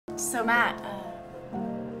So Matt,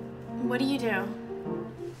 what do you do?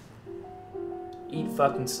 Eat,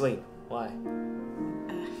 fucking sleep. Why?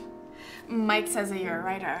 Mike says that you're a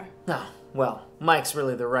writer. No, well, Mike's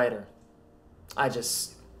really the writer. I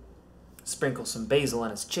just sprinkle some basil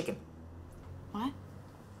on his chicken. What?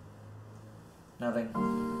 Nothing.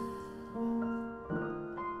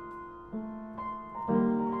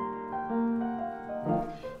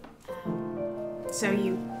 So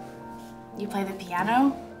you play the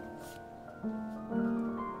piano?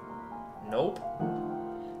 Nope.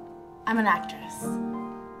 I'm an actress.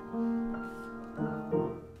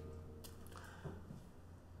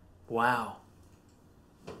 Wow.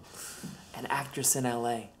 An actress in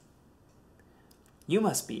LA. You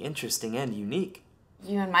must be interesting and unique.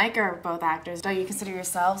 You and Mike are both actors. Don't you consider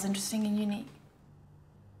yourselves interesting and unique?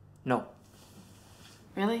 No.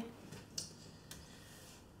 Really?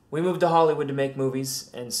 We moved to Hollywood to make movies,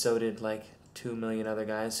 and so did like 2 million other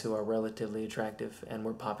guys who are relatively attractive and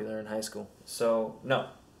were popular in high school. So, no.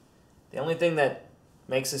 The only thing that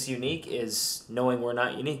makes us unique is knowing we're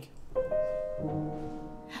not unique.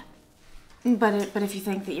 But if you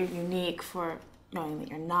think that you're unique for knowing that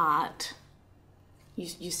you're not,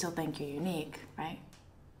 you still think you're unique, right?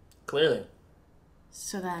 Clearly.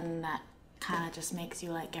 So then that kind of just makes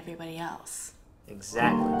you like everybody else.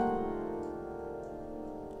 Exactly.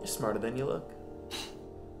 You're smarter than you look.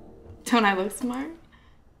 Don't I look smart?